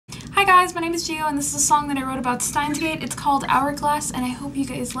Hi guys, my name is Gio and this is a song that I wrote about Steins. It's called Hourglass and I hope you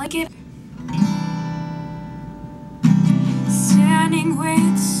guys like it. Standing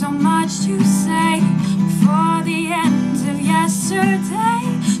with so much to say before the end of yesterday,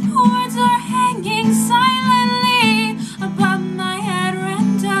 words are hanging silently above my head,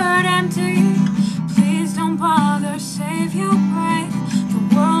 rendered empty. Please don't bother, save your breath. The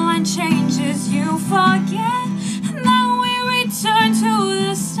world line changes, you forget, and then we return to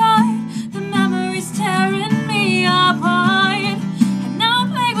the start. The memories tearing me apart, and now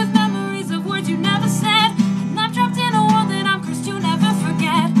I'm plagued with memories of words you never said, and I'm trapped in a world that I'm cursed to never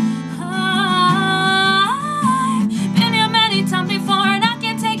forget. I've been here many times before and I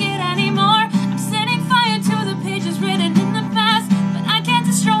can't take it anymore. I'm setting fire to the pages written in the past, but I can't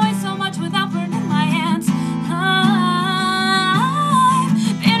destroy so much without burning my hands.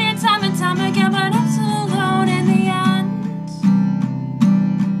 I've been here time and time again, but I'm still alone in the end.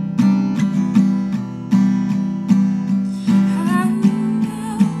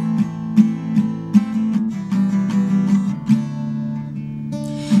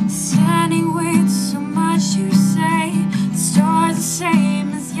 Standing with so much to say, the stars the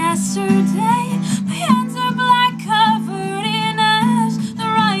same as yesterday. My hands are black, covered in ash, the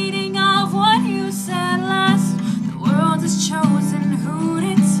writing of what you said last. The world has chosen who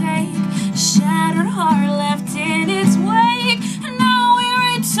to take, a shattered heart left in its wake, and now we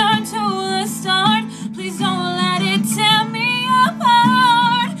return to the start. Please don't let it tear me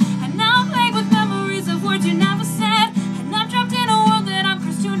apart. And now I'm plagued with memories of words you never said, and I'm trapped in a world that I'm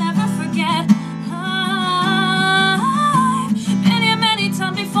cursed to never forget. I've been here many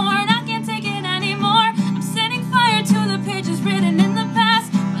times before and I can't take it anymore. I'm setting fire to the pages written in the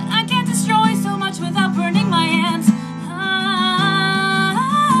past, but I can't destroy so much without burning my hands.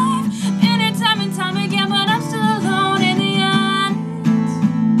 I've been here time and time again, but I'm still alone in the end.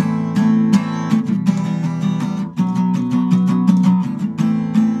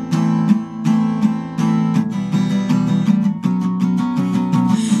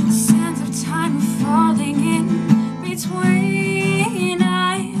 Sands of time are falling in between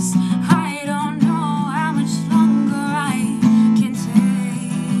us. I don't know how much longer I can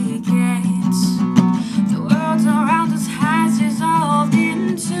take it. The world around us has dissolved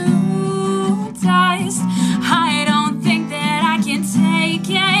into dust. I don't think that I can take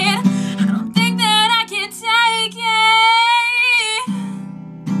it. I don't think that I can take it.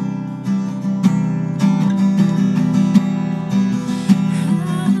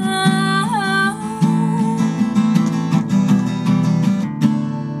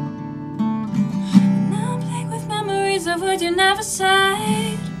 Now I'm plagued with memories of words you never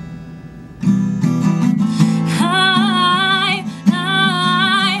said.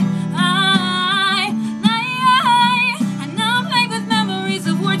 And now I'm plagued with memories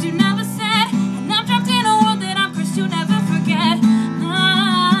of words you never said, and I'm trapped in a world that I'm cursed to never forget.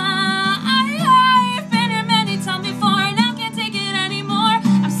 I've been here many times before and I can't take it anymore.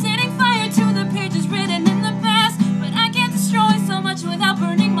 I'm setting fire to the pages written in the past, but I can't destroy so much without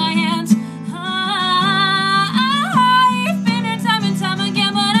burning my hands. I've been here time and time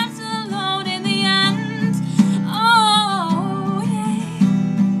again, but I'm still alone in the end. Oh, yeah.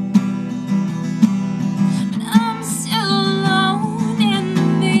 But I'm still alone in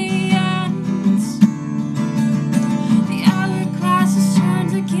the end. The hourglass has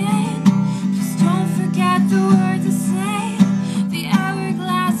turned again. Just don't forget the words I say. The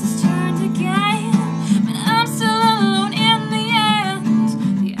hourglass has turned again, but I'm still alone in the end.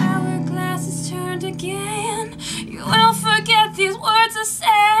 The hourglass has turned again. You will forget these words I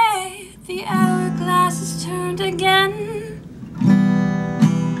say. The hourglass has turned again.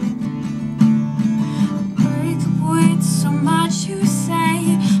 Break with so much to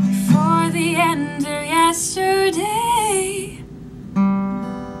say before the end of yesterday.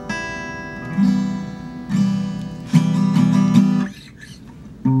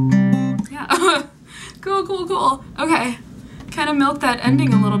 Yeah. Cool. Okay. Kind of milked that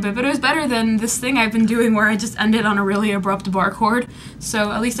ending a little bit, but it was better than this thing I've been doing where I just ended on a really abrupt bar chord.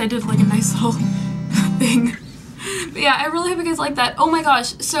 So at least I did like a nice little thing. But yeah, I really hope you guys like that. Oh my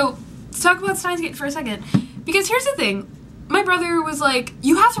gosh. So let's talk about Steins for a second, because here's the thing. My brother was like,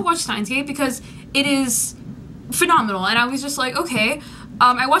 you have to watch Steins because it is phenomenal. And I was just like, okay.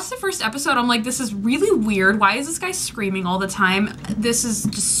 I watched the first episode. I'm like, this is really weird. Why is this guy screaming all the time? This is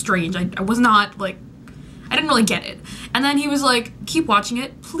just strange. I was not like, I didn't really get it. And then he was like, keep watching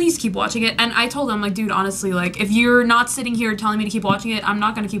it. Please keep watching it. And I told him, like, dude, honestly, like, if you're not sitting here telling me to keep watching it, I'm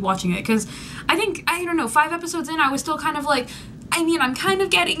not going to keep watching it. Because I think, I don't know, 5 episodes in, I was still kind of like, I mean, I'm kind of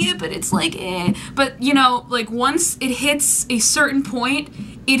getting it, but it's like, eh. But, you know, like, once it hits a certain point,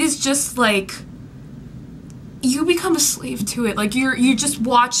 it is just like, you become a slave to it. Like, you just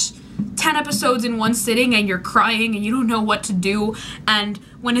watch 10 episodes in one sitting and you're crying and you don't know what to do, and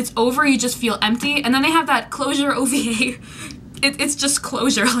when it's over you just feel empty. And then they have that closure OVA. It's just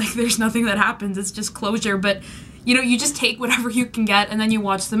closure. Like, there's nothing that happens, it's just closure. But you know, you just take whatever you can get, and then you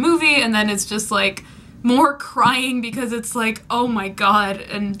watch the movie, and then it's just like more crying because it's like, oh my god.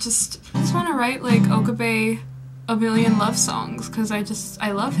 And just want to write like Okabe a million love songs, because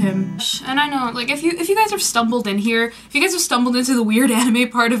I love him. And I know, like, if you guys have stumbled in here, if you guys have stumbled into the weird anime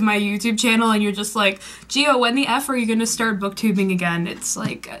part of my YouTube channel and you're just like, Gio, when the F are you gonna start booktubing again? It's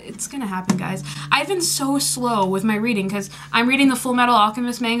like, it's gonna happen, guys. I've been so slow with my reading because I'm reading the Full Metal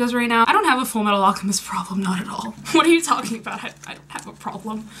Alchemist mangas right now. I don't have a Full Metal Alchemist problem, not at all. What are you talking about? I don't have a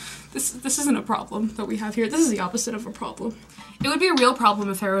problem. This isn't a problem that we have here. This is the opposite of a problem. It would be a real problem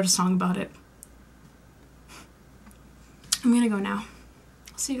if I wrote a song about it. I'm gonna go now.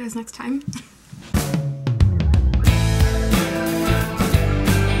 I'll see you guys next time.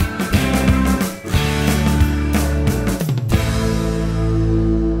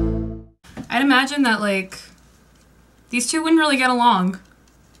 I'd imagine that, like, these two wouldn't really get along.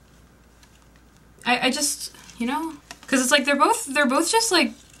 I just, you know? Because it's like they're both just,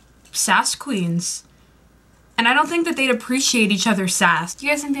 like, sass queens. And I don't think that they'd appreciate each other's sass. Do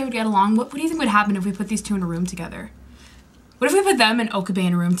you guys think they would get along? What do you think would happen if we put these two in a room together? What if we put them and Okabe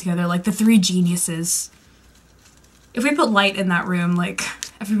in a room together, like the three geniuses? If we put Light in that room, like,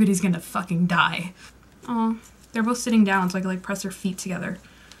 everybody's gonna fucking die. Oh, they're both sitting down so I can, like, press their feet together.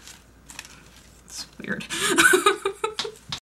 It's weird.